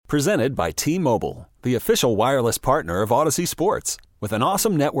Presented by T-Mobile, the official wireless partner of Odyssey Sports. With an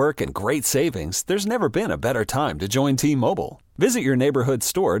awesome network and great savings, there's never been a better time to join T-Mobile. Visit your neighborhood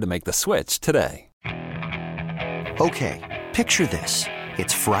store to make the switch today. Okay, picture this.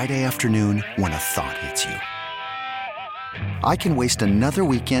 It's Friday afternoon when a thought hits you. I can waste another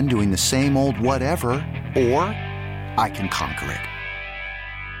weekend doing the same old whatever, or I can conquer it.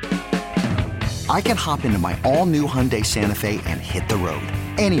 I can hop into my all-new Hyundai Santa Fe and hit the road.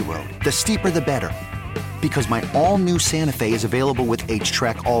 Any road. The steeper, the better. Because my all-new Santa Fe is available with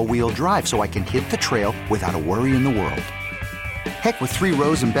H-Track all-wheel drive, so I can hit the trail without a worry in the world. Heck, with 3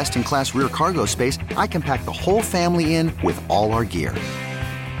 rows and best-in-class rear cargo space, I can pack the whole family in with all our gear.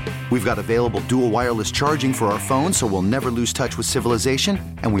 We've got available dual wireless charging for our phones, so we'll never lose touch with civilization,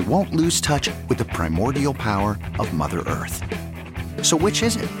 and we won't lose touch with the primordial power of Mother Earth. So which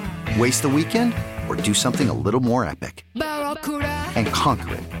is it? Waste the weekend or do something a little more epic? And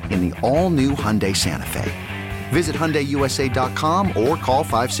conquer it in the all-new Hyundai Santa Fe. Visit HyundaiUSA.com or call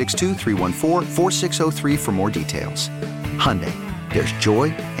 562-314-4603 for more details. Hyundai, there's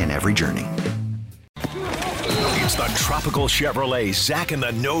joy in every journey. It's the Tropical Chevrolet Zach and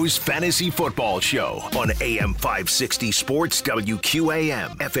the Nose Fantasy Football Show on AM 560 Sports,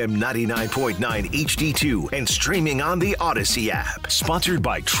 WQAM, FM 99.9 HD2, and streaming on the Odyssey app. Sponsored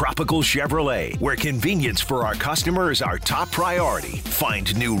by Tropical Chevrolet, where convenience for our customers is our top priority.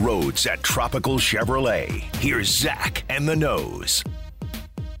 Find new roads at Tropical Chevrolet. Here's Zach and the Nose.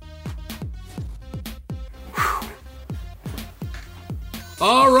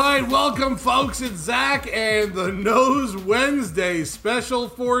 All right, welcome, folks. It's Zach and the Nose Wednesday special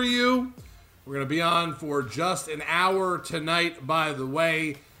for you. We're going to be on for just an hour tonight, by the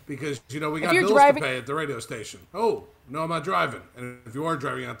way, because, we got bills to pay at the radio station. Oh, no, I'm not driving. And if you are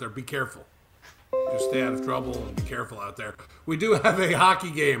driving out there, be careful. Just stay out of trouble and be careful out there. We do have a hockey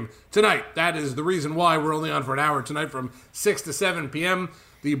game tonight. That is the reason why we're only on for an hour tonight from 6 to 7 p.m.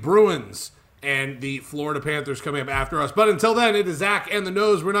 The Bruins and the Florida Panthers coming up after us. But until then, it is Zach and the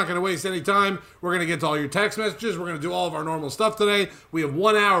Nose. We're not going to waste any time. We're going to get to all your text messages. We're going to do all of our normal stuff today. We have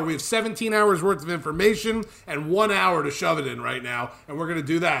 1 hour. We have 17 hours worth of information and 1 hour to shove it in right now. And we're going to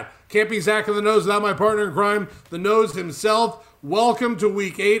do that. Can't be Zach and the Nose without my partner in crime, the Nose himself. Welcome to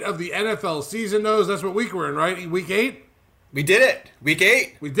Week 8 of the NFL season, Nose. That's what week we're in, right? Week 8? We did it. Week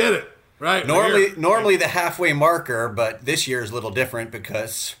 8. We did it. Right. Normally the halfway marker, but this year is a little different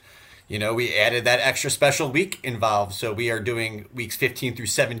because we added that extra special week involved. So we are doing weeks 15 through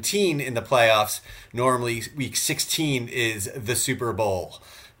 17 in the playoffs. Normally, week 16 is the Super Bowl.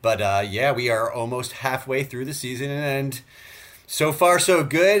 But, we are almost halfway through the season, and so far, so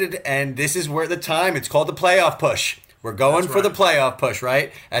good. And this is where it's called the playoff push. We're going for the playoff push,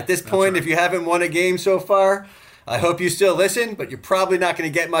 right? At this point, if you haven't won a game so far, I hope you still listen, but you're probably not going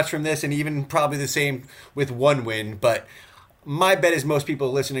to get much from this, and even probably the same with one win. But my bet is most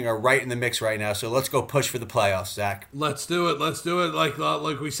people listening are right in the mix right now, so let's go push for the playoffs, Zach. Let's do it.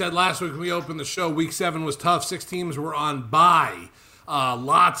 Like we said last week when we opened the show, Week 7 was tough. 6 teams were on bye.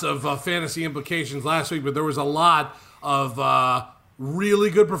 Lots of fantasy implications last week, but there was a lot of really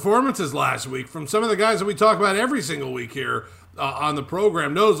good performances last week from some of the guys that we talk about every single week here on the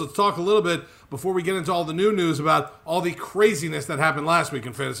program. Nose, let's talk a little bit before we get into all the new news about all the craziness that happened last week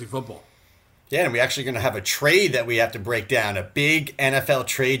in fantasy football. Yeah, and we're actually going to have a trade that we have to break down. A big NFL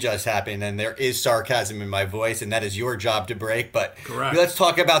trade just happened, and there is sarcasm in my voice, and that is your job to break. But correct. Let's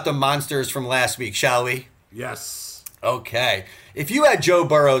talk about the monsters from last week, shall we? Yes. Okay. If you had Joe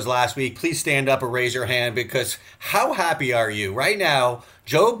Burrows last week, please stand up or raise your hand, because how happy are you? Right now,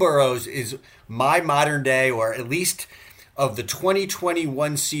 Joe Burrows is my modern day, or at least of the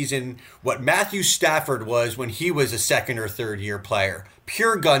 2021 season, what Matthew Stafford was when he was a second or third year player.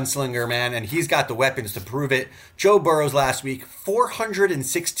 Pure gunslinger, man, and he's got the weapons to prove it. Joe Burrows last week,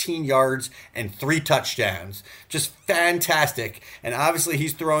 416 yards and 3 touchdowns. Just fantastic. And obviously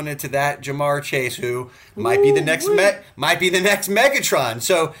he's thrown it to that Jamar Chase, who might be the next Megatron.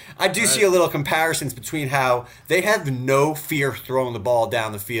 So I do see a little comparisons between how they have no fear throwing the ball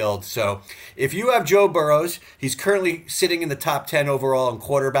down the field. So if you have Joe Burrows, he's currently sitting in the top 10 overall in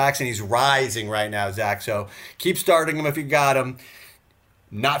quarterbacks, and he's rising right now, Zach. So keep starting him if you got him.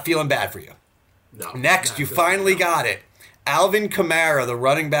 Not feeling bad for you. No, next, you finally got it. Alvin Kamara, the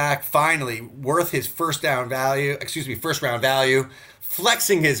running back, finally worth his first round value,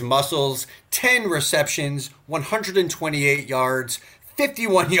 flexing his muscles, 10 receptions, 128 yards,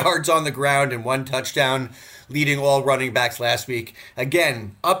 51 yards on the ground, and 1 touchdown, leading all running backs last week.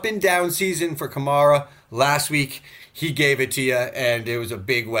 Again, up and down season for Kamara. Last week, he gave it to you, and it was a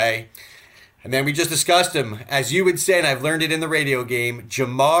big way. And then we just discussed him. As you would say, and I've learned it in the radio game,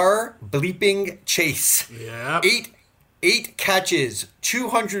 Ja'Marr bleeping Chase. Yeah. Eight catches,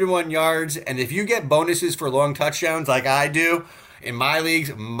 201 yards, and if you get bonuses for long touchdowns like I do in my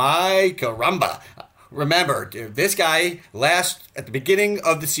leagues, my caramba. Remember, dude, this guy at the beginning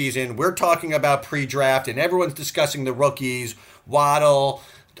of the season, we're talking about pre-draft, and everyone's discussing the rookies, Waddle,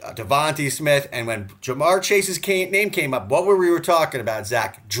 Devontae Smith, and when Ja'Marr Chase's name came up, what were we talking about,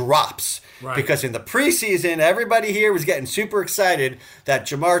 Zach? Drops. Right. Because in the preseason, everybody here was getting super excited that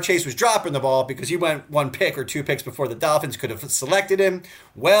Ja'Marr Chase was dropping the ball because he went 1 pick or 2 picks before the Dolphins could have selected him.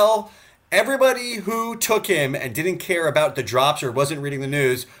 Well, everybody who took him and didn't care about the drops or wasn't reading the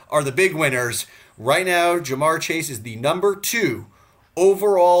news are the big winners. Right now, Ja'Marr Chase is the number 2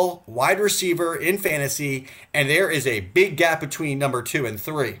 overall wide receiver in fantasy, and there is a big gap between number 2 and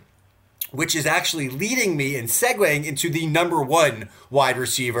 3, which is actually leading me and segueing into the number 1 wide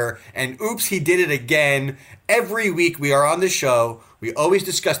receiver. And oops, he did it again. Every week we are on the show, we always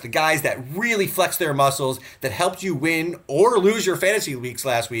discuss the guys that really flex their muscles, that helped you win or lose your fantasy weeks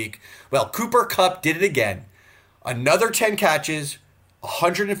last week. Well, Cooper Kupp did it again. Another 10 catches,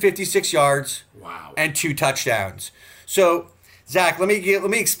 156 yards, wow, and 2 touchdowns. So, Zach, let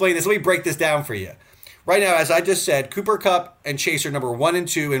me explain this. Let me break this down for you. Right now, as I just said, Cooper Kupp and Chase are number 1 and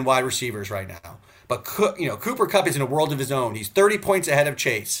 2 in wide receivers right now. But Cooper Kupp is in a world of his own. He's 30 points ahead of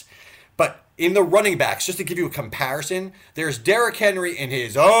Chase. But in the running backs, just to give you a comparison, there's Derrick Henry in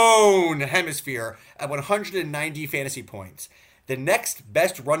his own hemisphere at 190 fantasy points. The next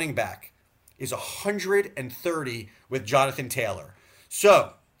best running back is 130 with Jonathan Taylor.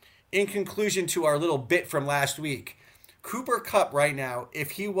 So, in conclusion to our little bit from last week, Cooper Kupp right now,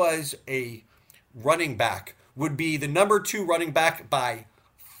 if he was a running back, would be the number 2 running back by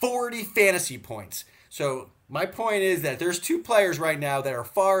 40 fantasy points. So my point is that there's 2 players right now that are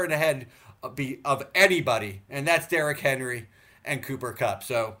far and ahead of anybody, and that's Derrick Henry and Cooper Kupp.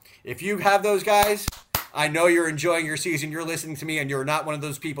 So if you have those guys, I know you're enjoying your season. You're listening to me, and you're not one of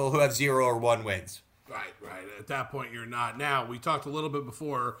those people who have 0 or 1 wins. Right. At that point, you're not. Now, we talked a little bit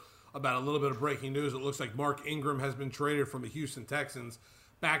before about a little bit of breaking news. It looks like Mark Ingram has been traded from the Houston Texans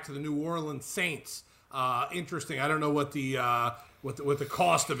back to the New Orleans Saints. Interesting. I don't know what the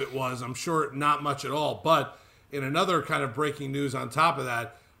cost of it was. I'm sure not much at all. But in another kind of breaking news on top of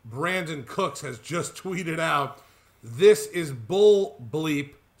that, Brandon Cooks has just tweeted out, "This is bull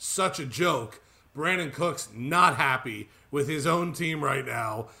bleep, such a joke." Brandon Cooks not happy with his own team right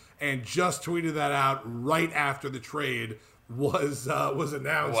now, and just tweeted that out right after the trade was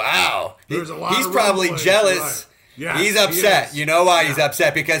announced. Wow. There's a lot He's of probably rumblings, jealous. right. Yes, he's upset. he You know why he's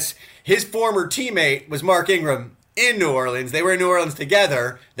upset? Because his former teammate was Mark Ingram in New Orleans. They were in New Orleans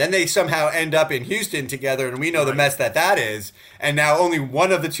together. Then they somehow end up in Houston together, and we know the mess that is. And now only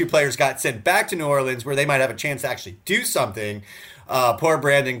one of the 2 players got sent back to New Orleans where they might have a chance to actually do something. Poor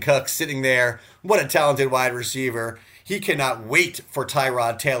Brandon Cooks sitting there. What a talented wide receiver. He cannot wait for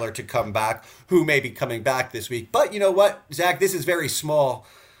Tyrod Taylor to come back, who may be coming back this week. But you know what, Zach? This is very small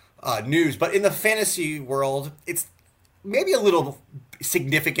news. But in the fantasy world, it's maybe a little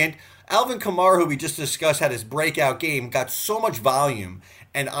significant. Alvin Kamara, who we just discussed, had his breakout game, got so much volume.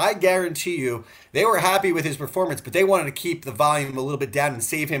 And I guarantee you, they were happy with his performance, but they wanted to keep the volume a little bit down and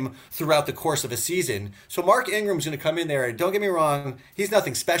save him throughout the course of a season. So Mark Ingram's going to come in there, and don't get me wrong, he's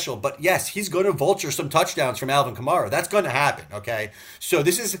nothing special. But yes, he's going to vulture some touchdowns from Alvin Kamara. That's going to happen, okay? So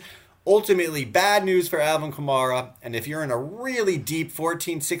this is ultimately bad news for Alvin Kamara. And if you're in a really deep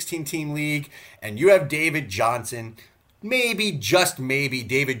 14, 16-team league and you have David Johnson, maybe, just maybe,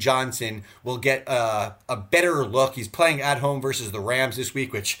 David Johnson will get a better look. He's playing at home versus the Rams this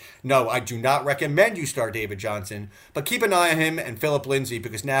week, which, no, I do not recommend you start David Johnson. But keep an eye on him and Phillip Lindsay,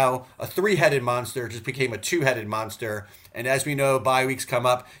 because now a 3-headed monster just became a 2-headed monster. And as we know, bye weeks come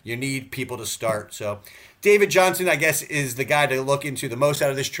up, you need people to start. So David Johnson, I guess, is the guy to look into the most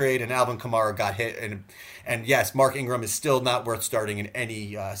out of this trade, and Alvin Kamara got hit. And yes, Mark Ingram is still not worth starting in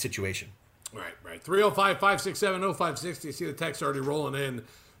any situation. Right. 305-567-0560. You see the text already rolling in.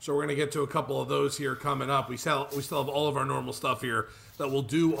 So we're going to get to a couple of those here coming up. We still have all of our normal stuff here that we'll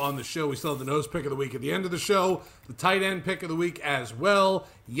do on the show. We still have the nose pick of the week at the end of the show, the tight end pick of the week as well.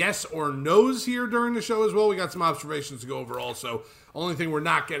 Yes or no's here during the show as well. We got some observations to go over also. Only thing we're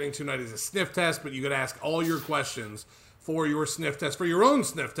not getting tonight is a sniff test, but you could ask all your questions for your sniff test, for your own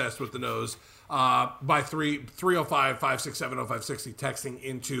sniff test with the nose, by 305-567-0560, texting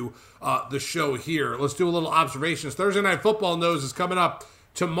into the show here. Let's do a little observations. Thursday Night Football nose is coming up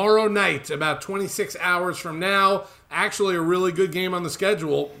tomorrow night, about 26 hours from now. Actually, a really good game on the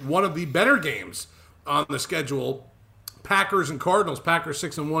schedule. One of the better games on the schedule Packers and Cardinals. Packers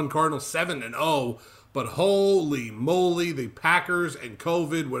 6-1, Cardinals 7-0. But holy moly, the Packers and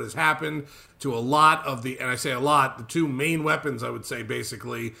COVID, what has happened to a lot of the, and I say a lot, the two main weapons, I would say,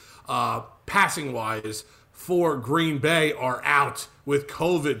 basically, passing-wise, for Green Bay are out with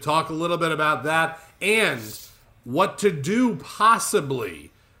COVID. Talk a little bit about that and what to do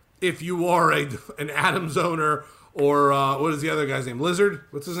possibly if you are an Adams owner or what is the other guy's name? Lizard?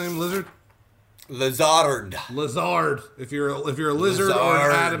 What's his name? Lizard? Lazard. If you're a Lizard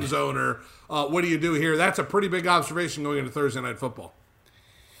or an Adams owner, what do you do here? That's a pretty big observation going into Thursday Night Football.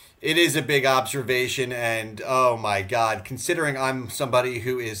 It is a big observation, and oh my God, considering I'm somebody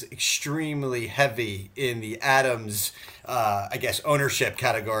who is extremely heavy in the Adams, ownership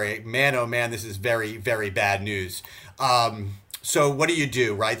category, man, oh man, this is very, very bad news. So what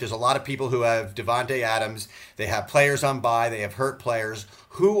do, right? There's a lot of people who have Davante Adams. They have players on bye. They have hurt players.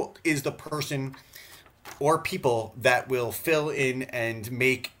 Who is the person or people that will fill in and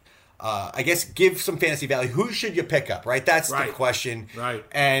make give some fantasy value? Who should you pick up, right? That's the question. Right.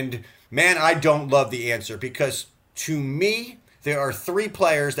 And, man, I don't love the answer because, to me, there are three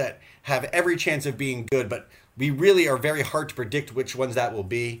players that have every chance of being good, but we really are very hard to predict which ones that will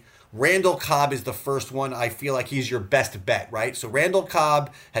be. Randall Cobb is the first one. I feel like he's your best bet, right? So Randall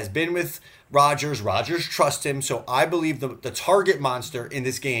Cobb has been with Rodgers. Rodgers trusts him. So I believe the target monster in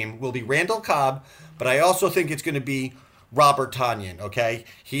this game will be Randall Cobb, but I also think it's going to be Robert Tonyan, okay?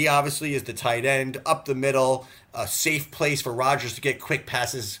 He obviously is the tight end, up the middle, a safe place for Rodgers to get quick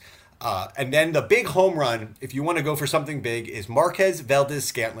passes. And then the big home run, if you want to go for something big, is Marquez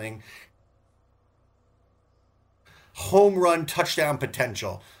Valdes-Scantling. Home run touchdown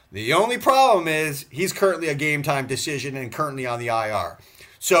potential. The only problem is he's currently a game time decision and currently on the IR.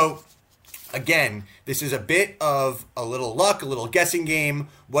 So, again, this is a bit of a little luck, a little guessing game.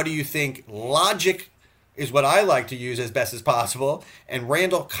 What do you think? Logic is what I like to use as best as possible. And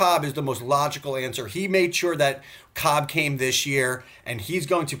Randall Cobb is the most logical answer. He made sure that Cobb came this year, and he's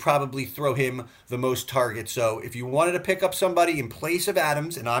going to probably throw him the most targets. So if you wanted to pick up somebody in place of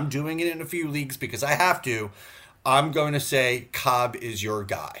Adams, and I'm doing it in a few leagues because I have to, I'm going to say Cobb is your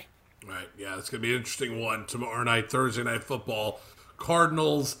guy. Right, yeah, it's going to be an interesting one tomorrow night, Thursday Night Football,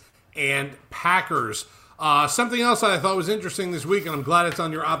 Cardinals and Packers. Something else that I thought was interesting this week, and I'm glad it's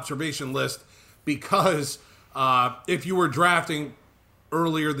on your observation list, because if you were drafting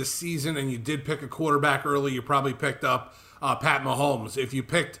earlier this season and you did pick a quarterback early, you probably picked up Pat Mahomes. If you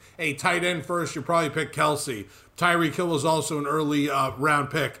picked a tight end first, you probably picked Kelsey. Tyreek Hill was also an early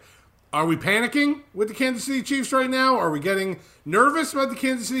round pick. Are we panicking with the Kansas City Chiefs right now? Are we getting nervous about the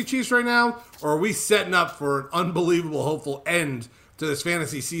Kansas City Chiefs right now? Or are we setting up for an unbelievable, hopeful end to this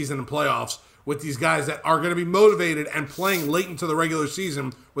fantasy season and playoffs with these guys that are going to be motivated and playing late into the regular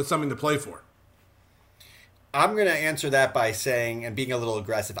season with something to play for? I'm going to answer that by saying, and being a little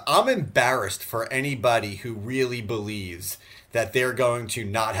aggressive, I'm embarrassed for anybody who really believes that they're going to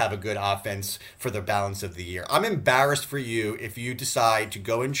not have a good offense for the balance of the year. I'm embarrassed for you if you decide to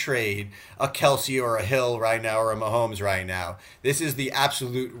go and trade a Kelsey or a Hill right now or a Mahomes right now. This is the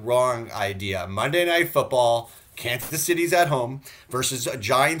absolute wrong idea. Monday Night Football, Kansas City's at home versus a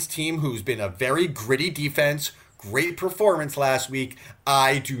Giants team who's been a very gritty defense, great performance last week.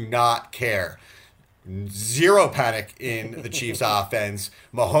 I do not care. Zero panic in the Chiefs offense.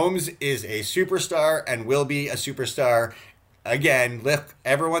 Mahomes is a superstar and will be a superstar. Again, look,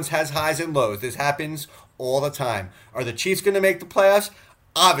 everyone's has highs and lows. This happens all the time. Are the Chiefs going to make the playoffs?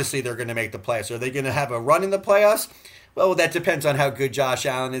 Obviously, they're going to make the playoffs. Are they going to have a run in the playoffs? Well, that depends on how good Josh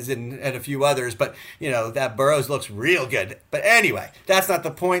Allen is and a few others. But, that Burrows looks real good. But anyway, that's not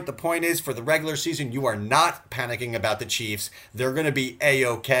the point. The point is, for the regular season, you are not panicking about the Chiefs. They're going to be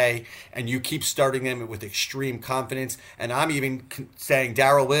A-OK, and you keep starting them with extreme confidence. And I'm even saying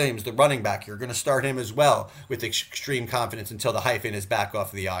Darrell Williams, the running back, you're going to start him as well with extreme confidence until the hyphen is back off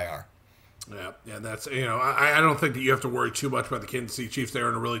of the IR. Yeah, that's, I don't think that you have to worry too much about the Kansas City Chiefs. They're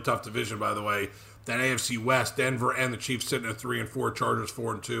in a really tough division, by the way. That AFC West, Denver and the Chiefs sitting at 3-4, Chargers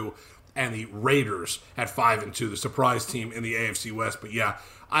 4-2, and the Raiders at 5-2, the surprise team in the AFC West. But yeah,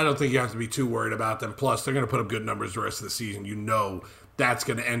 I don't think you have to be too worried about them. Plus, they're going to put up good numbers the rest of the season. That's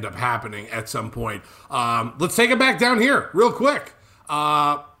going to end up happening at some point. Let's take it back down here real quick.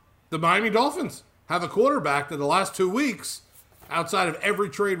 The Miami Dolphins have a quarterback that the last 2 weeks, outside of every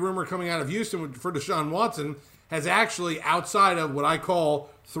trade rumor coming out of Houston for Deshaun Watson, has actually, outside of what I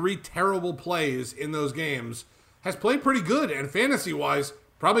call 3 terrible plays in those games, has played pretty good. And fantasy-wise,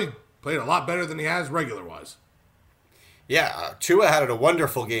 probably played a lot better than he has regular-wise. Yeah, Tua had a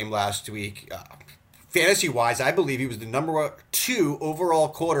wonderful game last week. Fantasy-wise, I believe he was the number 2 overall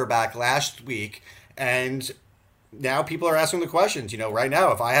quarterback last week. And now people are asking the questions. Right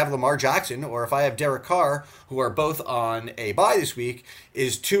now, if I have Lamar Jackson or if I have Derek Carr, who are both on a bye this week,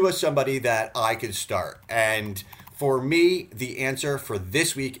 is Tua somebody that I could start? And for me, the answer for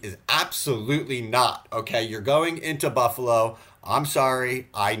this week is absolutely not. Okay, you're going into Buffalo. I'm sorry.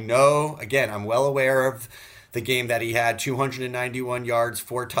 I know, again, I'm well aware of the game that he had, 291 yards,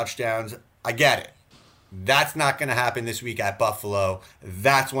 4 touchdowns. I get it. That's not going to happen this week at Buffalo.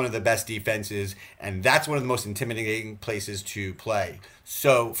 That's one of the best defenses, and that's one of the most intimidating places to play.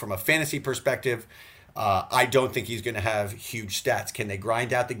 So from a fantasy perspective, I don't think he's going to have huge stats. Can they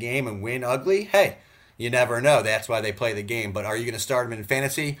grind out the game and win ugly? Hey, you never know. That's why they play the game. But are you going to start him in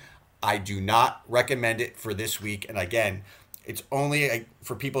fantasy? I do not recommend it for this week. And again, it's only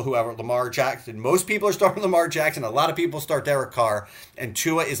for people who have Lamar Jackson. Most people are starting Lamar Jackson. A lot of people start Derek Carr. And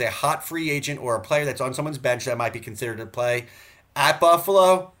Tua is a hot free agent or a player that's on someone's bench that might be considered to play. At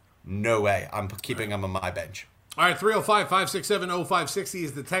Buffalo, no way. I'm keeping him on my bench. All right, 305-567-0560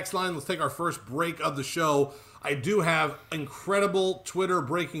 is the text line. Let's take our first break of the show. I do have incredible Twitter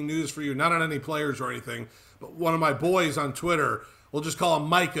breaking news for you. Not on any players or anything, but one of my boys on Twitter, we'll just call him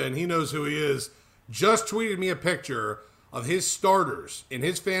Micah, and he knows who he is, just tweeted me a picture of his starters in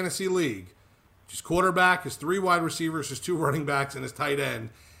his fantasy league, his quarterback, his 3 wide receivers, his 2 running backs, and his tight end.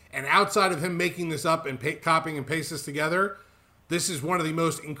 And outside of him making this up and copying and pasting this together, this is one of the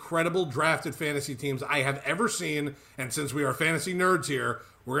most incredible drafted fantasy teams I have ever seen. And since we are fantasy nerds here,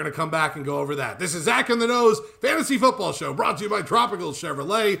 we're going to come back and go over that. This is Zach in the Nose Fantasy Football Show, brought to you by Tropical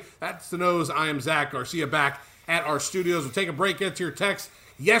Chevrolet. That's the Nose. I am Zach Garcia, back at our studios. We'll take a break, get to your text,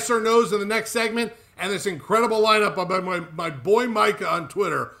 yes or no's in the next segment. And this incredible lineup by my boy Micah on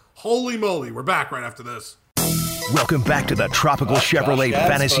Twitter. Holy moly, we're back right after this. Welcome back to the Tropical Chevrolet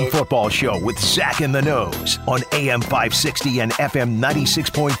Fantasy Football Show with Zach in the Nose on AM 560 and FM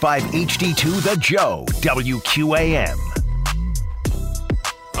 96.5 HD2 The Joe, WQAM.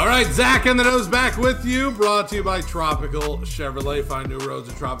 All right, Zach in the Nose back with you, brought to you by Tropical Chevrolet. Find new roads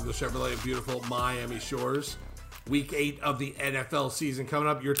at Tropical Chevrolet in beautiful Miami Shores. Week 8 of the NFL season coming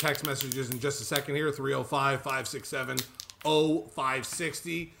up. Your text messages in just a second here,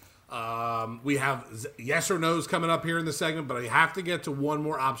 305-567-0560. We have yes or no's coming up here in the segment, but I have to get to one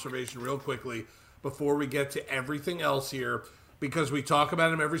more observation real quickly before we get to everything else here, because we talk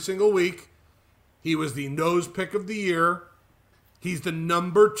about him every single week. He was the nose pick of the year. He's the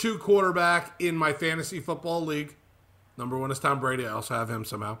number 2 quarterback in my fantasy football league. Number 1 is Tom Brady. I also have him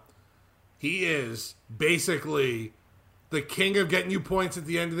somehow. He is basically the king of getting you points at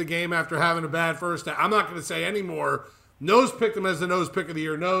the end of the game after having a bad first half. I'm not going to say any more. Nose picked him as the nose pick of the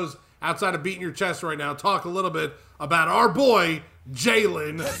year. Nose, outside of beating your chest right now, talk a little bit about our boy,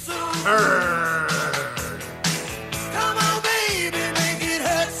 Jalen Hurts. Come on, baby, make it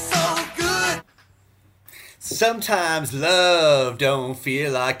hurt so good. Sometimes love don't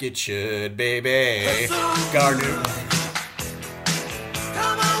feel like it should, baby. Gardner.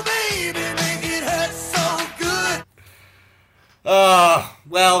 Come on, baby, make it hurt so good.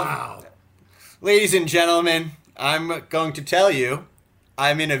 Wow. Ladies and gentlemen, I'm going to tell you,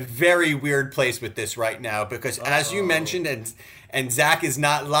 I'm in a very weird place with this right now because, as you mentioned, and Zach is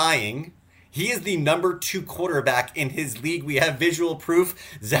not lying, he is the number 2 quarterback in his league. We have visual proof.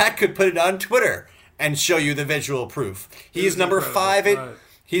 Zach could put it on Twitter and show you the visual proof. He's number 5 in.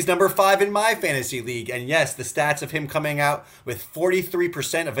 He's number 5 in my fantasy league. And yes, the stats of him coming out with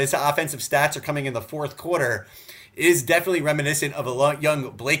 43% of his offensive stats are coming in the 4th quarter is definitely reminiscent of a young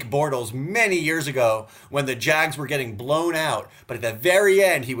Blake Bortles many years ago when the Jags were getting blown out. But at the very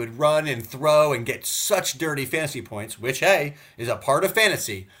end, he would run and throw and get such dirty fantasy points, which, hey, is a part of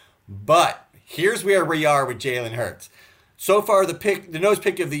fantasy. But here's where we are with Jalen Hurts. So far, the nose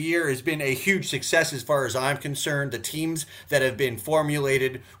pick of the year has been a huge success as far as I'm concerned. The teams that have been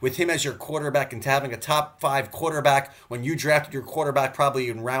formulated with him as your quarterback and having a top 5 quarterback when you drafted your quarterback probably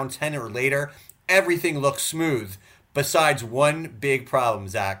in round 10 or later, everything looks smooth, besides one big problem,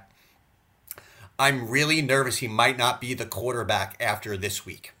 Zach. I'm really nervous he might not be the quarterback after this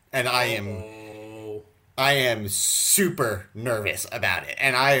week. And I am super nervous about it.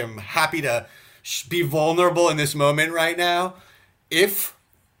 And I am happy to be vulnerable in this moment right now. If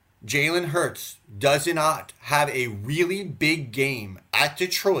Jalen Hurts does not have a really big game at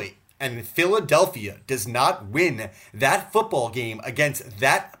Detroit and Philadelphia does not win that football game against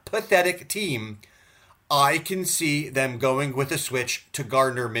that pathetic team, I can see them going with a switch to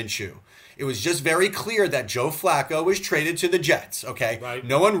Gardner Minshew. It was just very clear that Joe Flacco was traded to the Jets, okay? Right.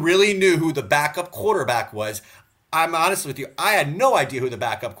 No one really knew who the backup quarterback was. I'm honest with you, I had no idea who the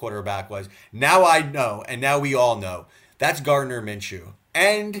backup quarterback was. Now I know, and now we all know. That's Gardner Minshew.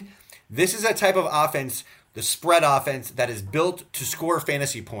 And this is a type of offense the spread offense that is built to score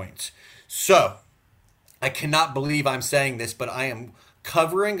fantasy points. So, I cannot believe I'm saying this, but I am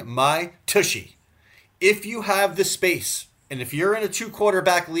covering my tushy. If you have the space, and if you're in a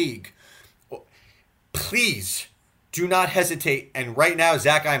 2-quarterback league, please do not hesitate. And right now,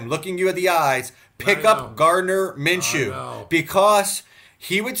 Zach, I'm looking you at the eyes. Pick up Gardner Minshew because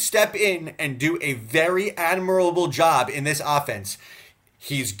he would step in and do a very admirable job in this offense.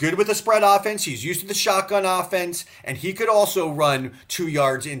 He's good with the spread offense. He's used to the shotgun offense, and he could also run 2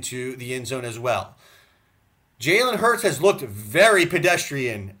 yards into the end zone as well. Jalen Hurts has looked very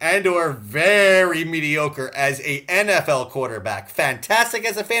pedestrian and or very mediocre as a NFL quarterback. Fantastic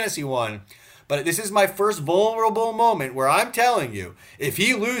as a fantasy one. But this is my first vulnerable moment where I'm telling you, if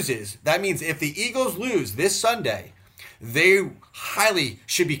he loses, that means if the Eagles lose this Sunday, they highly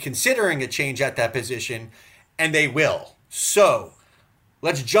should be considering a change at that position, and they will. So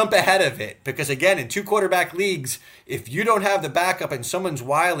let's jump ahead of it, because again, in 2-quarterback leagues, if you don't have the backup and someone's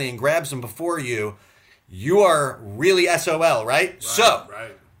wily and grabs them before you, you are really SOL, right? So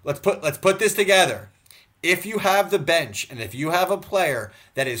let's put this together. If you have the bench and if you have a player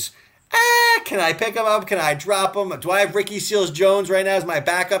that is, can I pick him up? Can I drop him? Do I have Ricky Seals-Jones right now as my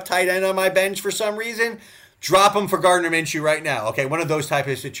backup tight end on my bench for some reason? Drop him for Gardner Minshew right now. Okay, one of those type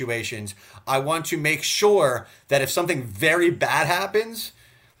of situations. I want to make sure that if something very bad happens,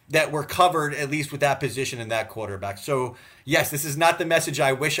 that we're covered at least with that position and that quarterback. So, yes, this is not the message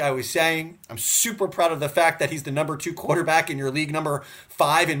I wish I was saying. I'm super proud of the fact that he's the number 2 quarterback in your league, number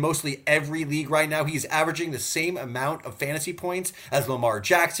 5 in mostly every league right now. He's averaging the same amount of fantasy points as Lamar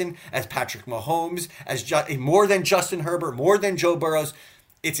Jackson, as Patrick Mahomes, as more than Justin Herbert, more than Joe Burrows.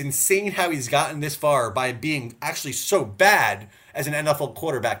 It's insane how he's gotten this far by being actually so bad as an NFL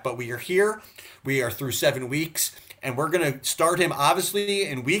quarterback. But we are here. We are through 7 weeks. And we're going to start him, obviously,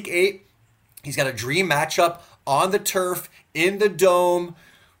 in Week 8. He's got a dream matchup on the turf, in the dome,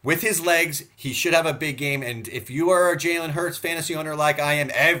 with his legs. He should have a big game. And if you are a Jalen Hurts fantasy owner like I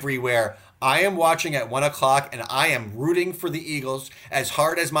am everywhere, I am watching at 1 o'clock, and I am rooting for the Eagles as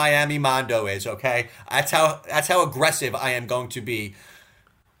hard as Miami Mondo is, okay? That's how aggressive I am going to be.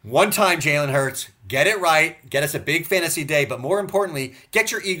 One time, Jalen Hurts, get it right, get us a big fantasy day, but more importantly,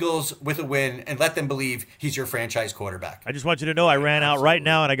 get your Eagles with a win and let them believe he's your franchise quarterback. I just want you to know I ran out right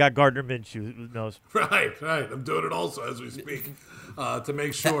now and I got Gardner Minshew. Who knows? Right. I'm doing it also as we speak to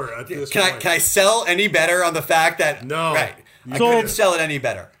make sure at this point. Can I sell any better on the fact that no? Right. I couldn't sell it any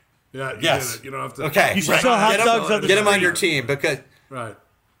better. Yeah. Yes. You don't have to. Okay. You should sell hot dogs on the Get him on street. your team because right.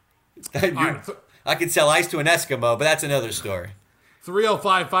 I could sell ice to an Eskimo, but that's another story.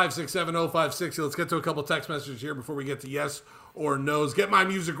 305-567-0560. Let's get to a couple text messages here before we get to yes or no's. Get my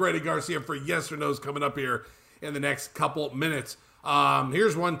music ready, Garcia, for yes or no's coming up here in the next couple minutes.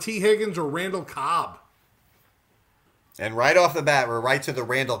 Here's one. T. Higgins or Randall Cobb? And right off the bat, we're right to the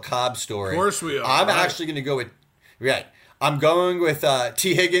Randall Cobb story. Of course we are. I'm actually going to go with, I'm going with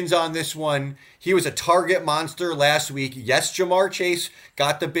T. Higgins on this one. He was a target monster last week. Yes, Jamar Chase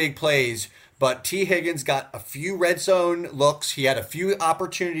got the big plays, but T. Higgins got a few red zone looks. He had a few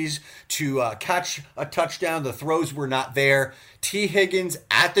opportunities to catch a touchdown. The throws were not there. T. Higgins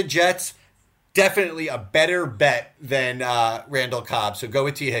at the Jets, definitely a better bet than Randall Cobb. So go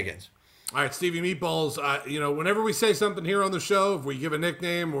with T. Higgins. All right, Stevie Meatballs, whenever we say something here on the show, if we give a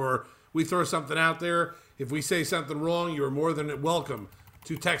nickname or we throw something out there, if we say something wrong, you are more than welcome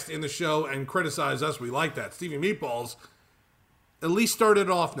to text in the show and criticize us. We like that. Stevie Meatballs at least started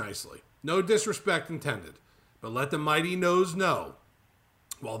off nicely. No disrespect intended, but let the mighty nose know.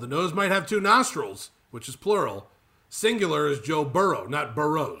 While the nose might have 2 nostrils, which is plural, singular is Joe Burrow, not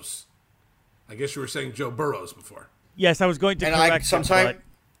Burrows. I guess you were saying Joe Burrows before. Yes, I was going to correct him, but,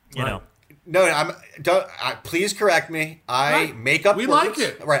 you know. No, please correct me. I make up we words. Like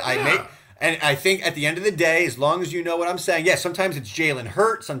it. Right, and I think at the end of the day, as long as you know what I'm saying, yes, sometimes it's Jalen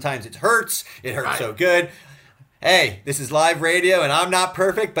Hurts, sometimes it's Hurts. It hurts so good. Hey, this is live radio, and I'm not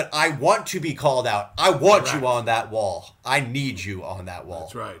perfect, but I want to be called out. I want you on that wall. I need you on that wall.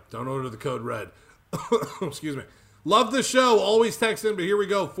 That's right. Don't order the code red. Excuse me. Love the show. Always text in, but here we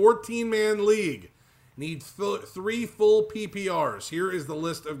go. 14-man league. Need 3 full PPRs. Here is the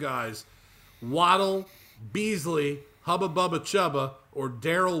list of guys. Waddle, Beasley, Hubba Bubba Chubba, or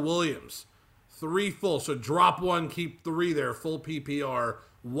Darrell Williams. 3 full. So drop 1, keep 3 there. Full PPR.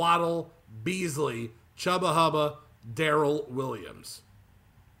 Waddle, Beasley, Chubba Hubba, Darrell Williams.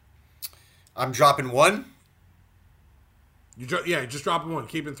 I'm dropping 1. Just dropping 1,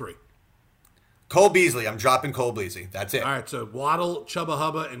 keeping 3. Cole Beasley. I'm dropping Cole Beasley. That's it. All right, so Waddle, Chubba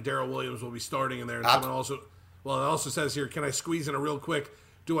Hubba, and Darrell Williams will be starting in there. And it also says here, can I squeeze in a real quick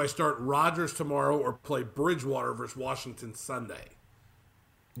Do I start Rodgers tomorrow or play Bridgewater versus Washington Sunday?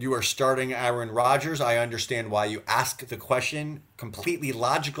 You are starting Aaron Rodgers. I understand why you ask the question. Completely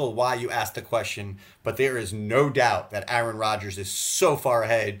logical why you ask the question. But there is no doubt that Aaron Rodgers is so far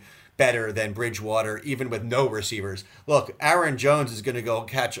ahead, better than Bridgewater, even with no receivers. Look, Aaron Jones is going to go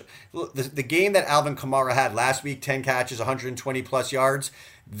catch. Look, the game that Alvin Kamara had last week, 10 catches, 120 plus yards.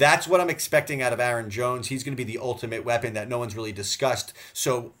 That's what I'm expecting out of Aaron Jones. He's going to be the ultimate weapon that no one's really discussed.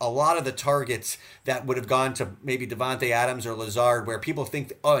 So a lot of the targets that would have gone to maybe Devontae Adams or Lazard, where people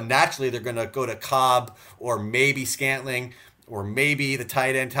think, naturally they're going to go to Cobb or maybe Scantling or maybe the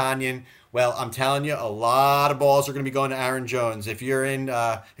tight end Tanyan. Well, I'm telling you, a lot of balls are going to be going to Aaron Jones. If you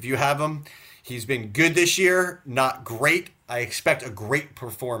have him, he's been good this year, not great. I expect a great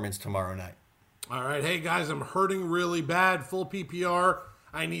performance tomorrow night. All right. Hey, guys, I'm hurting really bad. Full PPR.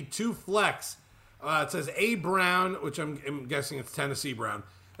 I need 2 flex. It says A. Brown, which I'm guessing it's Tennessee Brown,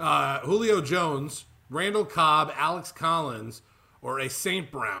 Julio Jones, Randall Cobb, Alex Collins, or a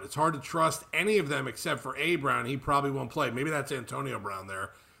St. Brown. It's hard to trust any of them except for A. Brown. He probably won't play. Maybe that's Antonio Brown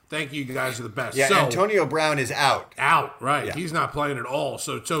there. Thank you. You guys are the best. Yeah, so, Antonio Brown is out. Out, right. Yeah. He's not playing at all.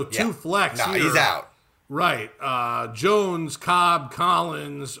 So 2 flex No, here. he's out. Right. Jones, Cobb,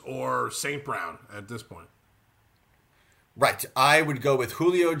 Collins, or St. Brown at this point. Right. I would go with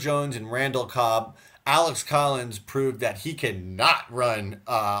Julio Jones and Randall Cobb. Alex Collins proved that he cannot run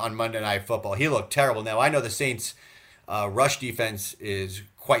on Monday Night Football. He looked terrible. Now, I know the Saints' rush defense is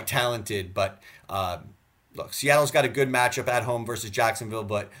quite talented, but look, Seattle's got a good matchup at home versus Jacksonville,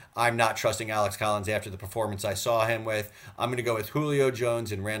 but I'm not trusting Alex Collins after the performance I saw him with. I'm going to go with Julio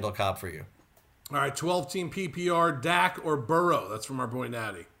Jones and Randall Cobb for you. All right, 12-team PPR, Dak or Burrow? That's from our boy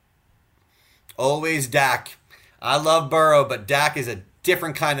Natty. Always Dak. I love Burrow, but Dak is a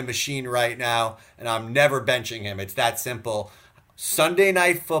different kind of machine right now, and I'm never benching him. It's that simple. Sunday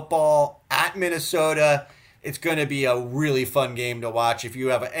Night Football at Minnesota. It's going to be a really fun game to watch. If you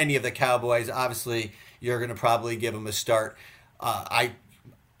have any of the Cowboys, obviously you're going to probably give them a start. I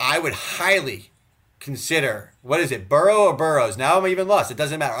would highly consider, what is it, Burrow or Burrows? Now I'm even lost. It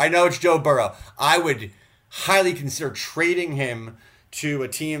doesn't matter. I know it's Joe Burrow. I would highly consider trading him to a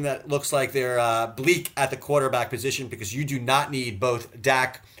team that looks like they're bleak at the quarterback position, because you do not need both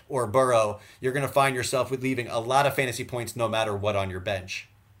Dak or Burrow. You're going to find yourself with leaving a lot of fantasy points no matter what on your bench.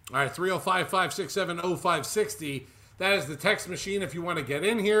 All right, 305-567-0560. That is the text machine if you want to get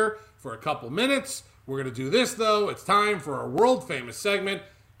in here for a couple minutes. We're going to do this, though. It's time for our world-famous segment.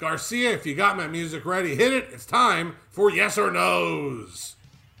 Garcia, if you got my music ready, hit it. It's time for Yes or No's.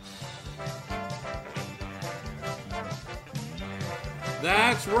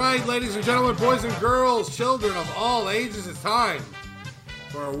 That's right, ladies and gentlemen, boys and girls, children of all ages. It's time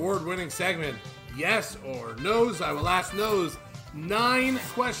for our award-winning segment, Yes or No's. I will ask No's 9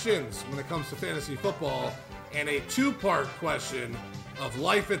 questions when it comes to fantasy football and a 2-part question of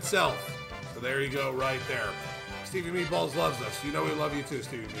life itself. So there you go right there. Stevie Meatballs loves us. You know we love you too,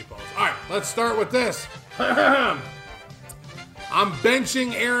 Stevie Meatballs. All right, let's start with this. I'm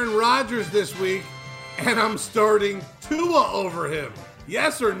benching Aaron Rodgers this week, and I'm starting Tua over him.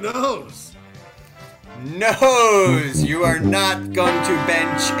 Yes or no's? No's. You are not going to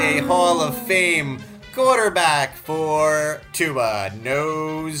bench a Hall of Fame quarterback for Tua.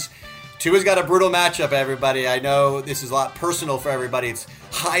 No's. Tua's got a brutal matchup, everybody. I know this is a lot personal for everybody. It's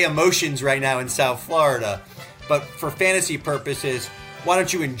high emotions right now in South Florida. But for fantasy purposes, why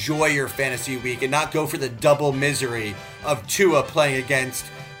don't you enjoy your fantasy week and not go for the double misery of Tua playing against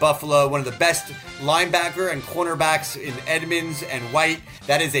Buffalo, one of the best linebacker and cornerbacks in Edmonds and White.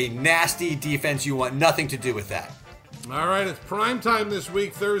 That is a nasty defense. You want nothing to do with that. All right, it's primetime this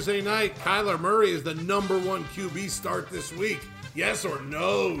week, Thursday night. Kyler Murray is the number 1 QB start this week. Yes or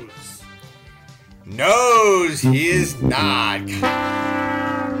no's? No's, he is not.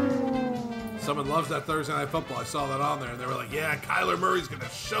 Someone loves that Thursday Night Football. I saw that on there, and they were like, yeah, Kyler Murray's going to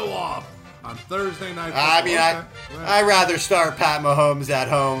show off on Thursday Night Football. I mean, I'd rather start Pat Mahomes at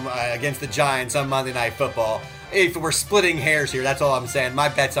home against the Giants on Monday Night Football. If we're splitting hairs here, that's all I'm saying. My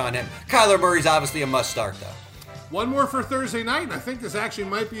bet's on him. Kyler Murray's obviously a must-start, though. One more for Thursday night, and I think this actually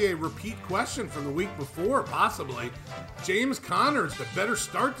might be a repeat question from the week before, possibly. James Conner's the better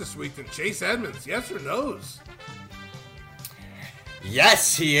start this week than Chase Edmonds. Yes or no's?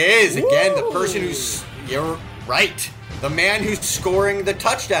 Yes, he is. Again, the person who's... You're right. The man who's scoring the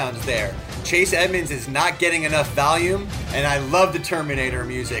touchdowns there. Chase Edmonds is not getting enough volume, and I love the Terminator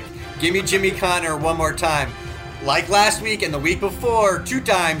music. Give me Jimmy Conner one more time. Like last week and the week before, 2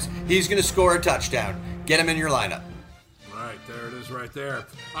 times, he's going to score a touchdown. Get him in your lineup. Right, there it is right there.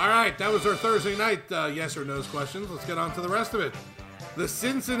 All right, that was our Thursday night yes or no's questions. Let's get on to the rest of it. The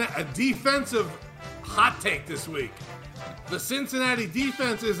Cincinnati defensive hot take this week. The Cincinnati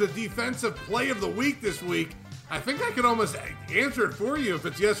defense is the defensive play of the week this week. I think I could almost answer it for you if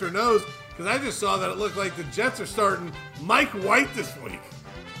it's yes or no's, because I just saw that it looked like the Jets are starting Mike White this week.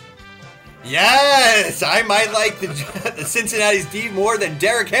 Yes, I might like the Cincinnati's D more than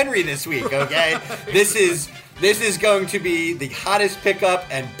Derrick Henry this week, okay? This is going to be the hottest pickup,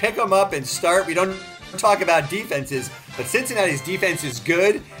 and pick them up and start. We don't talk about defenses, but Cincinnati's defense is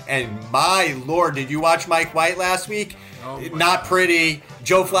good, and my Lord, did you watch Mike White last week? Not pretty.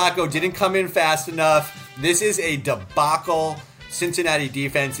 Joe Flacco didn't come in fast enough. This is a debacle. Cincinnati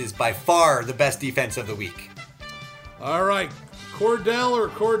defense is by far the best defense of the week. All right. Cordell,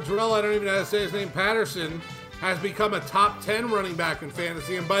 I don't even know how to say his name, Patterson, has become a top 10 running back in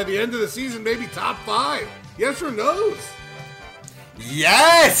fantasy, and by the end of the season, maybe top 5. Yes or no's?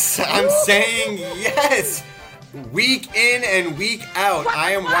 Yes! I'm saying yes! Week in and week out,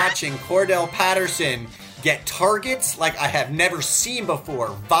 I am watching Cordell Patterson get targets like I have never seen before.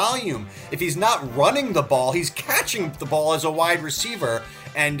 Volume. If he's not running the ball, he's catching the ball as a wide receiver.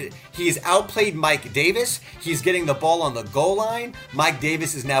 And he's outplayed Mike Davis. He's getting the ball on the goal line. Mike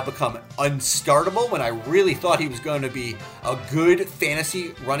Davis has now become unstartable when I really thought he was going to be a good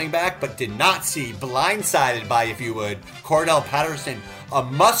fantasy running back, but did not see, blindsided by, if you would, Cordell Patterson. A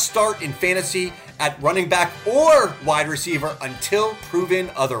must start in fantasy at running back or wide receiver until proven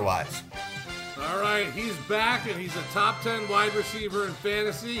otherwise. All right, he's back, and he's a top 10 wide receiver in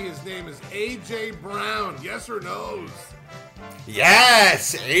fantasy. His name is A.J. Brown. Yes or no's?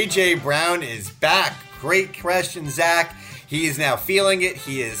 Yes, A.J. Brown is back. Great question, Zach. He is now feeling it.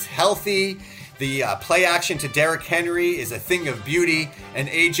 He is healthy. The play action to Derrick Henry is a thing of beauty, and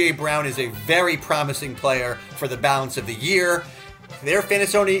A.J. Brown is a very promising player for the balance of the year. Their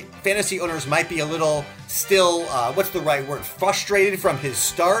fantasy owners might be a little still, frustrated from his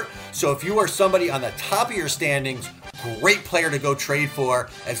start. So if you are somebody on the top of your standings, great player to go trade for.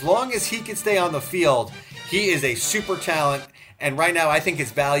 As long as he can stay on the field, he is a super talent. And right now, I think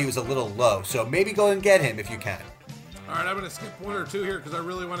his value is a little low. So maybe go and get him if you can. All right, I'm going to skip one or two here because I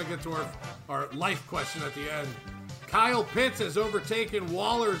really want to get to our life question at the end. Kyle Pitts has overtaken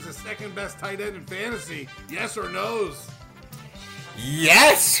Waller as the second best tight end in fantasy. Yes or no's?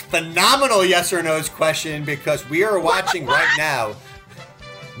 Yes! Phenomenal yes or no's question, because we are watching right now.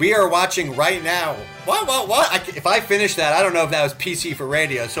 What? If I finish that, I don't know if that was PC for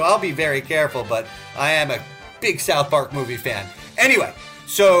radio, so I'll be very careful, but I am a big South Park movie fan. Anyway,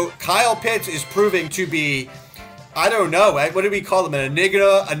 so Kyle Pitts is proving to be, I don't know, what do we call him? An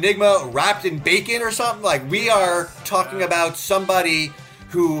enigma wrapped in bacon or something? Like, we are talking about somebody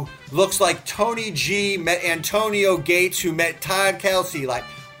who looks like Tony G met Antonio Gates, who met Todd Kelsey. Like,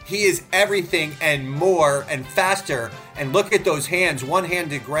 he is everything and more and faster. And look at those hands,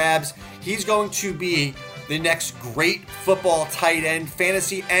 one-handed grabs. He's going to be the next great football tight end,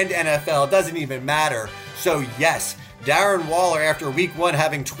 fantasy and NFL. It doesn't even matter. So yes, Darren Waller, after week 1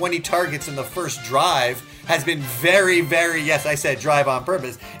 having 20 targets in the first drive, has been very, very, yes, I said drive on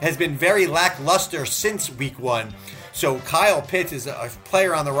purpose, has been very lackluster since week 1. So Kyle Pitts is a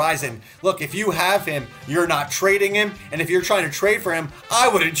player on the rise, and look, if you have him, you're not trading him, and if you're trying to trade for him, I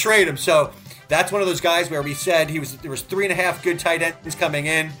wouldn't trade him. So that's one of those guys where we said there was 3.5 good tight ends coming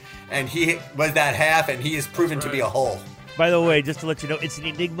in, and he was that half, and he is proven to be a whole. By the way, just to let you know, it's an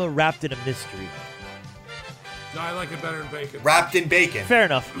enigma wrapped in a mystery. No, I like it better in bacon. Wrapped in bacon. Fair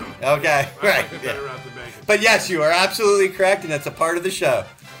enough. Okay, I right. like it better wrapped in bacon. But yes, you are absolutely correct, and that's a part of the show.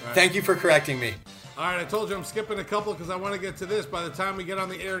 Right. Thank you for correcting me. All right, I told you I'm skipping a couple because I want to get to this. By the time we get on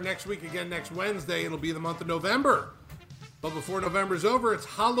the air next week, again next Wednesday, it'll be the month of November. But before November's over, it's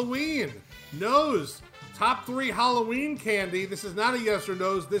Halloween. No's. Top 3 Halloween candy. This is not a yes or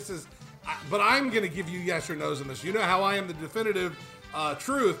no's. But I'm going to give you yes or no's on this. You know how I am the definitive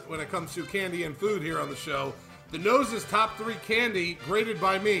truth when it comes to candy and food here on the show. The no's is top 3 candy graded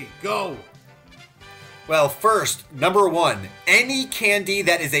by me. Go. Well, first, number 1, any candy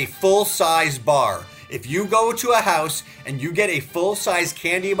that is a full-size bar. If you go to a house and you get a full-size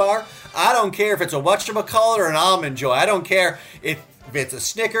candy bar, I don't care if it's a whatchamacallit or an Almond Joy. I don't care if it's a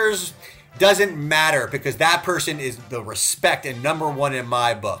Snickers. Doesn't matter, because that person is the respect and number 1 in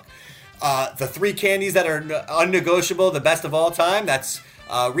my book. The 3 candies that are unnegotiable, the best of all time, that's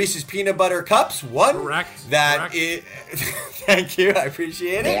Reese's Peanut Butter Cups. One. Correct. That is... Thank you. I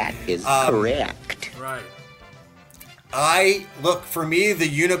appreciate it. That is correct. Right. For me, the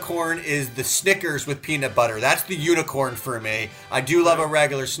unicorn is the Snickers with peanut butter. That's the unicorn for me. I do love a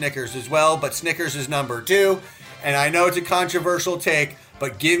regular Snickers as well, but Snickers is number 2. And I know it's a controversial take,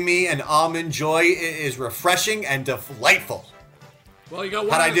 but give me an Almond Joy. It is refreshing and delightful. Well, you got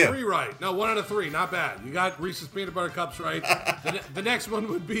one out of three right. No, 1 out of 3. Not bad. You got Reese's Peanut Butter Cups right. The next one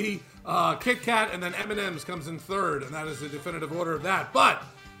would be Kit Kat, and then M&M's comes in third, and that is the definitive order of that. But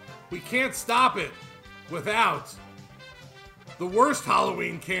we can't stop it without the worst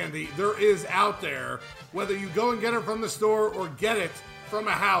Halloween candy there is out there. Whether you go and get it from the store or get it from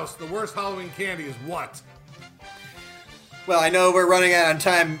a house, the worst Halloween candy is what? Well, I know we're running out of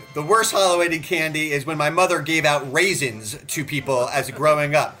time. The worst Halloween candy is when my mother gave out raisins to people as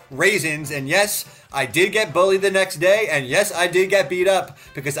growing up. Raisins, and yes, I did get bullied the next day, and yes, I did get beat up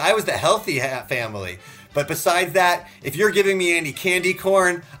because I was the healthy family. But besides that, if you're giving me any candy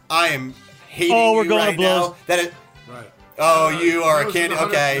corn, I am hating you right now. Right. Oh, you are a candy.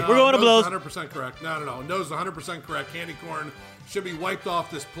 Okay. We're going to blows. 100% correct. No. No's 100% correct. Candy corn should be wiped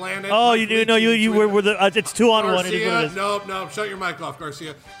off this planet. Oh, you do? No, you were the. It's 2 on 1. It is what it is. No. Shut your mic off,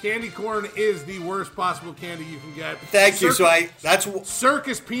 Garcia. Candy corn is the worst possible candy you can get. Thank you.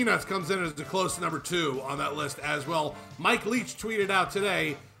 Circus Peanuts comes in as the close number 2 on that list as well. Mike Leach tweeted out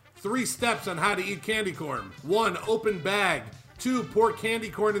today 3 steps on how to eat candy corn. 1, open bag. 2, pour candy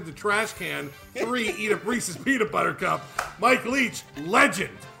corn into trash can. 3, eat a Reese's Peanut Butter Cup. Mike Leach,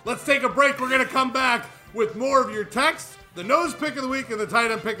 legend. Let's take a break. We're going to come back with more of your texts, the nose pick of the week, and the tight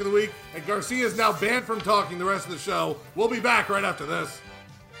end pick of the week. And Garcia is now banned from talking the rest of the show. We'll be back right after this.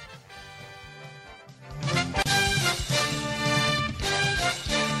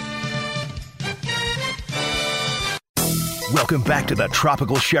 Welcome back to the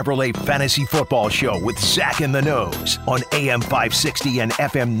Tropical Chevrolet Fantasy Football Show with Zach and the Nose on AM 560 and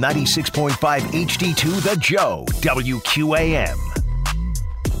FM 96.5 HD2 The Joe, WQAM.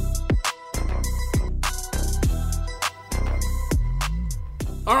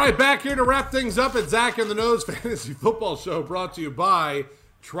 All right, back here to wrap things up at Zach and the Nose Fantasy Football Show, brought to you by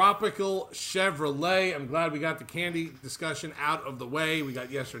Tropical Chevrolet. I'm glad we got the candy discussion out of the way. We got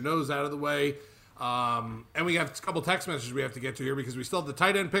yes or no's out of the way. And we have a couple text messages we have to get to here because we still have the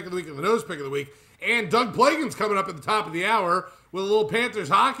tight end pick of the week and the nose pick of the week. And Doug Plagan's coming up at the top of the hour with a little Panthers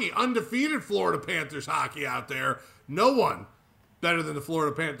hockey, undefeated Florida Panthers hockey out there. No one better than the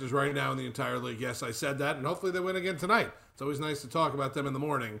Florida Panthers right now in the entire league. Yes, I said that, and hopefully they win again tonight. It's always nice to talk about them in the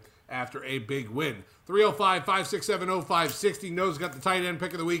morning after a big win. 305-567-0560. Nose got the tight end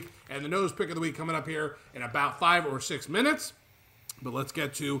pick of the week and the nose pick of the week coming up here in about 5 or 6 minutes. But let's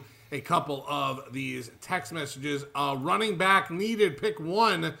get to a couple of these text messages. Running back needed, pick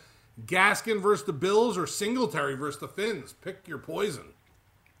 1. Gaskin versus the Bills or Singletary versus the Fins? Pick your poison.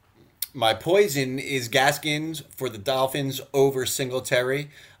 My poison is Gaskins for the Dolphins over Singletary.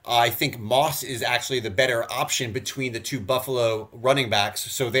 I think Moss is actually the better option between the 2 Buffalo running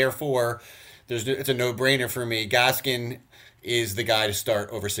backs. So therefore, it's a no-brainer for me. Gaskin is the guy to start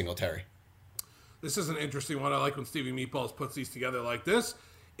over Singletary. This is an interesting one. I like when Stevie Meatballs puts these together like this.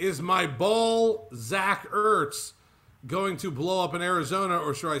 Is my ball Zach Ertz going to blow up in Arizona,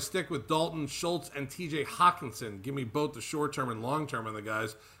 or should I stick with Dalton Schultz and TJ Hawkinson? Give me both the short-term and long-term on the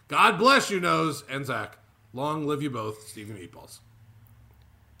guys. God bless you, Nose and Zach. Long live you both, Stevie Meatballs.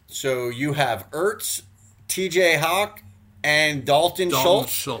 So you have Ertz, TJ Hawk, and Dalton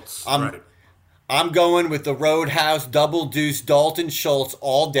Schultz. Right. I'm going with the Roadhouse double deuce Dalton Schultz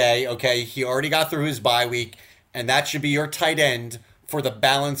all day. Okay, he already got through his bye week, and that should be your tight end for the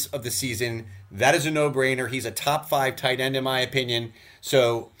balance of the season. That is a no-brainer. He's a top 5 tight end in my opinion.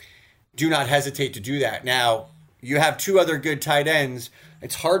 So do not hesitate to do that. Now, you have 2 other good tight ends.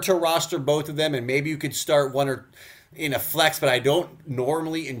 It's hard to roster both of them, and maybe you could start one or in a flex, but I don't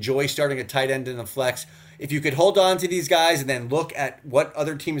normally enjoy starting a tight end in a flex. If you could hold on to these guys and then look at what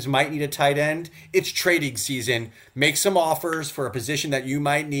other teams might need a tight end, it's trading season. Make some offers for a position that you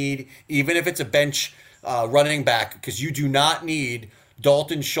might need, even if it's a bench running back, because you do not need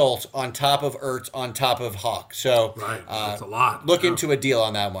Dalton Schultz on top of Ertz on top of Hawk. So right. That's a lot. Look into a deal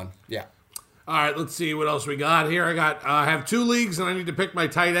on that one. Yeah. All right, let's see what else we got here. I have 2 leagues and I need to pick my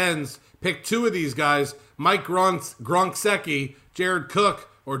tight ends. Pick 2 of these guys: Mike Gronkowski, Jared Cook,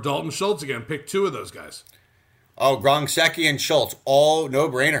 or Dalton Schultz again. Pick 2 of those guys. Oh, Gronkowski and Schultz, all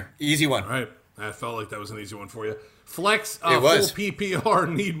no-brainer, easy one. All right, I felt like that was an easy one for you. Flex full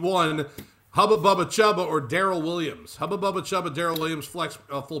PPR need 1. Hubba Bubba Chubba or Darrell Williams? Hubba Bubba Chubba, Darrell Williams, flex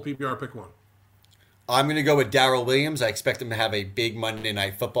full PPR, pick 1. I'm going to go with Darrell Williams. I expect him to have a big Monday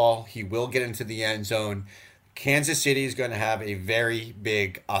Night Football. He will get into the end zone. Kansas City is going to have a very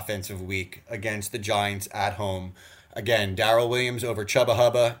big offensive week against the Giants at home. Again, Darrell Williams over Chubba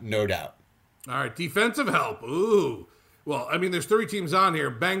Hubba, no doubt. All right, defensive help. Ooh. Well, I mean, there's 3 teams on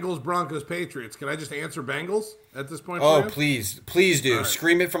here. Bengals, Broncos, Patriots. Can I just answer Bengals? at this point? Oh, please do. Right.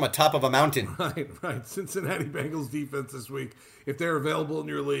 Scream it from the top of a mountain. Right. Cincinnati Bengals defense this week. If they're available in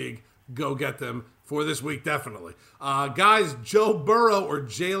your league, go get them for this week, definitely. Guys, Joe Burrow or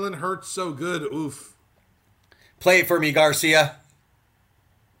Jalen Hurts so good? Oof. Play it for me, Garcia.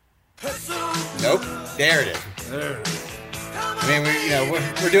 Nope. There it is. There it is. I mean,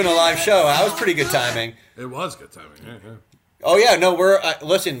 we're doing a live show. That was pretty good timing. It was good timing. Yeah. Oh yeah, no,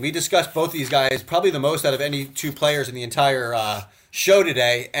 listen. We discussed both these guys probably the most out of any two players in the entire show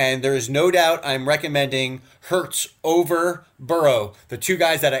today, and there is no doubt I'm recommending Hurts over Burrow. The two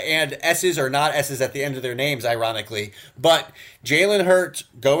guys that I add S's or not S's at the end of their names, ironically. But Jalen Hurts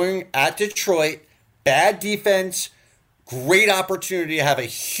going at Detroit, bad defense. Great opportunity to have a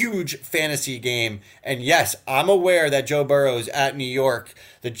huge fantasy game. And yes, I'm aware that Joe Burrow is at New York.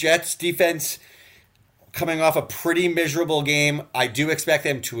 The Jets defense coming off a pretty miserable game. I do expect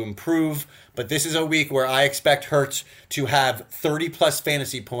them to improve, but this is a week where I expect Hurts to have 30-plus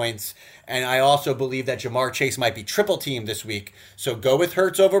fantasy points. And I also believe that Jamar Chase might be triple teamed this week. So go with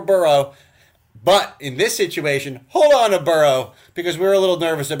Hurts over Burrow. But in this situation, hold on to Burrow because we're a little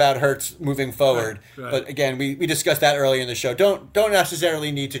nervous about Hurts moving forward. Right. But again, we discussed that earlier in the show. Don't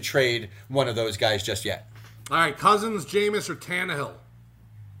necessarily need to trade one of those guys just yet. All right, Cousins, Jameis, or Tannehill?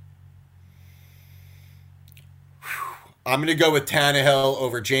 I'm going to go with Tannehill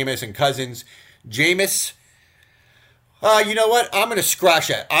over Jameis and Cousins. Jameis, you know what? I'm going to scratch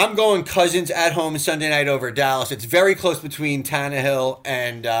that. I'm going Cousins at home Sunday night over Dallas. It's very close between Tannehill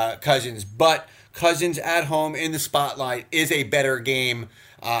and Cousins, but Cousins at home in the spotlight is a better game.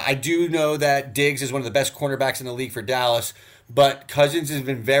 I do know that Diggs is one of the best cornerbacks in the league for Dallas, but Cousins has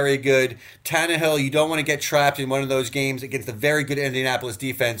been very good. Tannehill, you don't want to get trapped in one of those games against the very good Indianapolis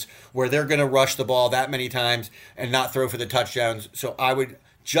defense where they're going to rush the ball that many times and not throw for the touchdowns. So I would,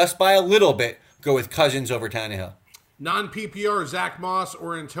 just by a little bit, go with Cousins over Tannehill. Non-PPR, Zach Moss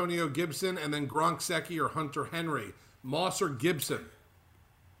or Antonio Gibson, and then Gronkowski or Hunter Henry. Moss or Gibson?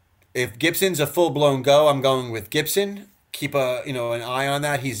 If Gibson's a full-blown go, I'm going with Gibson. Keep an eye on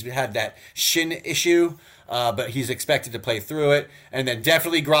that. He's had that shin issue, but he's expected to play through it. And then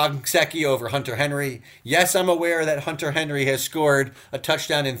definitely Gronkowski over Hunter Henry. Yes, I'm aware that Hunter Henry has scored a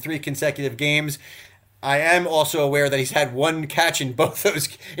touchdown in 3 consecutive games. I am also aware that he's had 1 catch in 2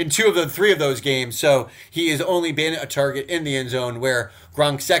 of the 3 of those games. So he has only been a target in the end zone where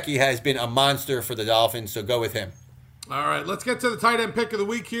Gronkowski has been a monster for the Dolphins. So go with him. All right, let's get to the tight end pick of the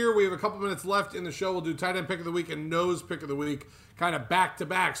week here. We have a couple minutes left in the show. We'll do tight end pick of the week and nose pick of the week, kind of back to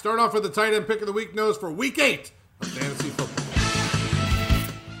back. Start off with the tight end pick of the week nose for week 8 of fantasy football.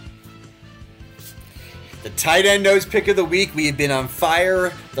 The tight end nose pick of the week. We have been on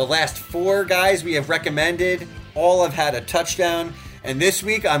fire. The last 4 guys we have recommended all have had a touchdown. And this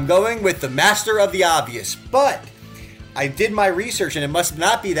week I'm going with the master of the obvious. But I did my research and it must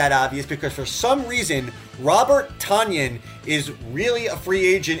not be that obvious because for some reason Robert Tonyan is really a free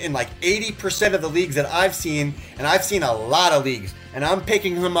agent in like 80% of the leagues that I've seen, and I've seen a lot of leagues, and I'm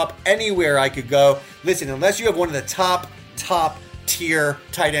picking him up anywhere I could go. Listen, unless you have one of the top tier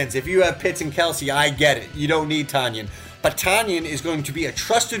tight ends, if you have Pitts and Kelsey, I get it. You don't need Tonyan. But Tonyan is going to be a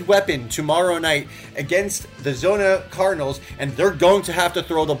trusted weapon tomorrow night against the Arizona Cardinals, and they're going to have to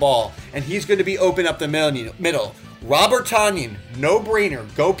throw the ball, and he's going to be open up the middle. Robert Tonyan,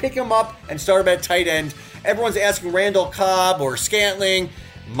 no-brainer. Go pick him up and start him at tight end. Everyone's asking Randall Cobb or Scantling.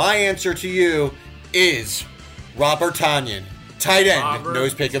 My answer to you is Robert Tonyan. Tight end,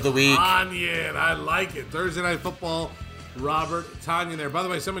 nose pick of the week. Tonyan, I like it. Thursday Night Football, Robert Tonyan there. By the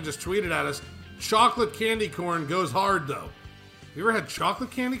way, someone just tweeted at us, chocolate candy corn goes hard, though. You ever had chocolate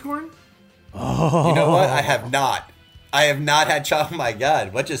candy corn? Oh. You know what? I have not. I have not had chocolate. Oh, my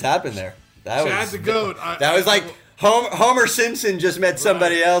God. What just happened there? Chad the Goat. That was like Homer Simpson just met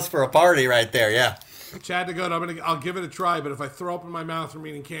somebody else for a party right there, yeah. Chad the Goat, I'll give it a try, but if I throw up in my mouth from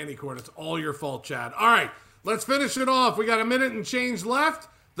eating candy corn, it's all your fault, Chad. All right, let's finish it off. We got a minute and change left.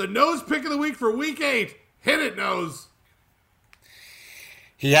 The nose pick of the week for week 8. Hit it, Nose.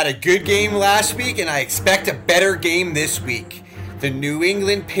 He had a good game last week, and I expect a better game this week. The New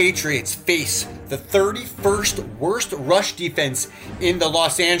England Patriots face the 31st worst rush defense in the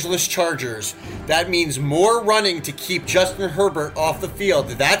Los Angeles Chargers. That means more running to keep Justin Herbert off the field.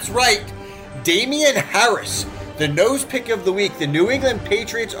 That's right. Damian Harris, the nose pick of the week. The New England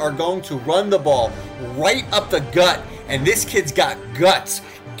Patriots are going to run the ball right up the gut, and this kid's got guts.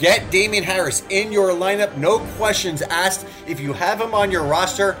 Get Damian Harris in your lineup. No questions asked. If you have him on your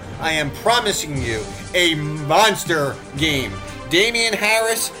roster, I am promising you a monster game. Damian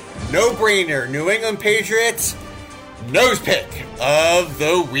Harris, no-brainer. New England Patriots, nose pick of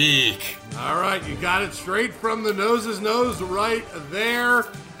the week. All right, you got it straight from the nose's nose right there.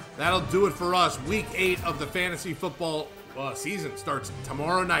 That'll do it for us. Week 8 of the fantasy football season starts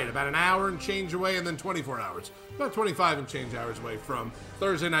tomorrow night, about an hour and change away, and then 24 hours. About 25 and change hours away from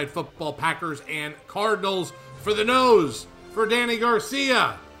Thursday Night Football, Packers and Cardinals. For the nose, for Danny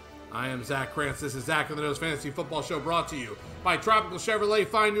Garcia, I am Zach Krantz. This is Zach and the Nose Fantasy Football Show, brought to you by Tropical Chevrolet.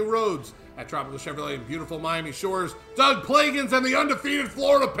 Find new roads at Tropical Chevrolet in beautiful Miami Shores. Doug Plagans and the undefeated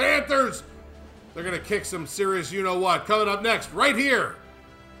Florida Panthers. They're going to kick some serious you-know-what. Coming up next, right here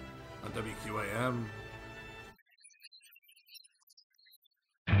on WQAM.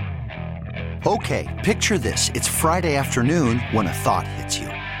 Okay, picture this. It's Friday afternoon when a thought hits you.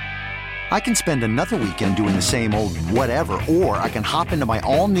 I can spend another weekend doing the same old whatever, or I can hop into my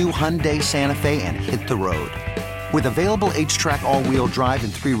all-new Hyundai Santa Fe and hit the road. With available H-Track all-wheel drive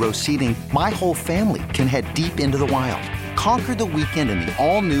and 3-row seating, my whole family can head deep into the wild. Conquer the weekend in the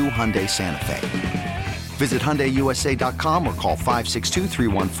all-new Hyundai Santa Fe. Visit HyundaiUSA.com or call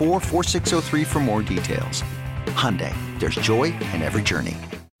 562-314-4603 for more details. Hyundai, there's joy in every journey.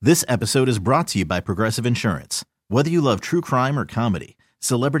 This episode is brought to you by Progressive Insurance. Whether you love true crime or comedy,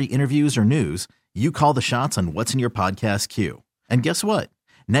 celebrity interviews or news, you call the shots on what's in your podcast queue. And guess what?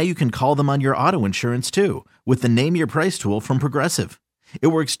 Now you can call them on your auto insurance too with the Name Your Price tool from Progressive. It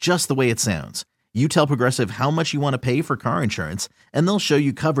works just the way it sounds. You tell Progressive how much you want to pay for car insurance, and they'll show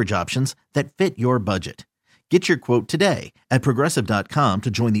you coverage options that fit your budget. Get your quote today at Progressive.com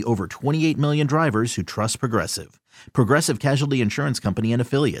to join the over 28 million drivers who trust Progressive. Progressive Casualty Insurance Company and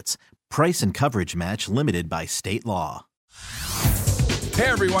Affiliates. Price and coverage match limited by state law. Hey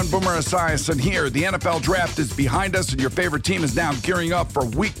everyone, Boomer Esiason here. The NFL Draft is behind us and your favorite team is now gearing up for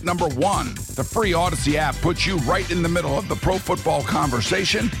week number 1. The free Odyssey app puts you right in the middle of the pro football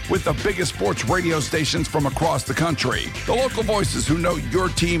conversation with the biggest sports radio stations from across the country. The local voices who know your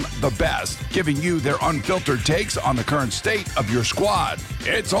team the best, giving you their unfiltered takes on the current state of your squad.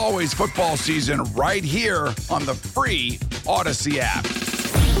 It's always football season right here on the free Odyssey app.